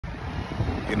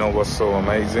You know what's so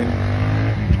amazing?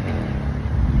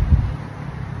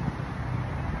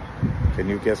 Can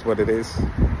you guess what it is?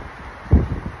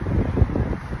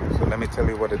 So let me tell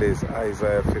you what it is.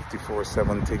 Isaiah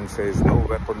 54:17 says, no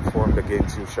weapon formed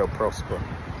against you shall prosper.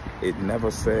 It never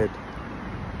said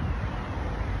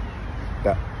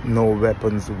that no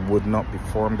weapons would not be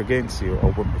formed against you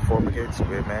or would be formed against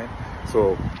you, amen?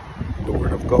 So the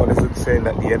word of God isn't saying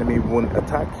that the enemy wouldn't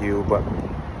attack you, but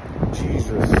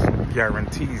Jesus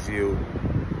guarantees you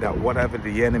that whatever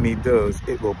the enemy does,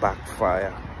 it will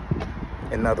backfire.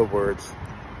 In other words,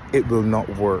 it will not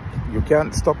work. You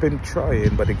can't stop him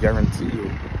trying, but I guarantee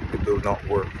you it will not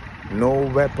work. No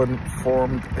weapon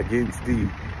formed against thee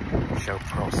shall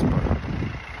prosper.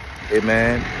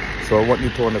 Amen. So I want you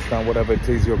to understand, whatever it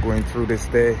is you're going through this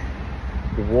day,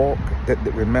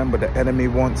 remember, the enemy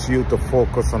wants you to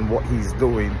focus on what he's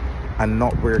doing and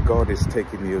not where God is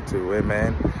taking you to.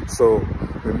 Amen. So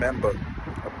remember,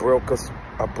 a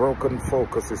broken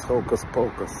focus is hocus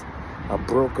pocus. A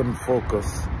broken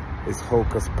focus is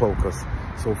hocus pocus.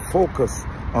 So focus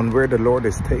on where the Lord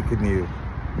is taking you,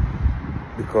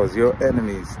 because your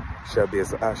enemies shall be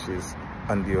as ashes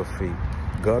under your feet.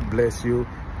 God bless you.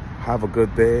 Have a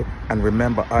good day. And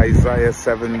remember, Isaiah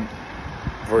 7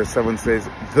 verse 7 says,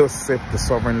 thus saith the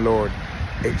sovereign Lord,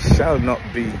 it shall not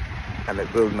be and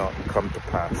it will not come to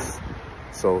pass.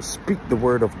 So speak the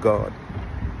word of God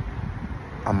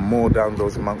and mow down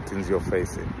those mountains you're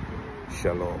facing.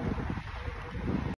 Shalom.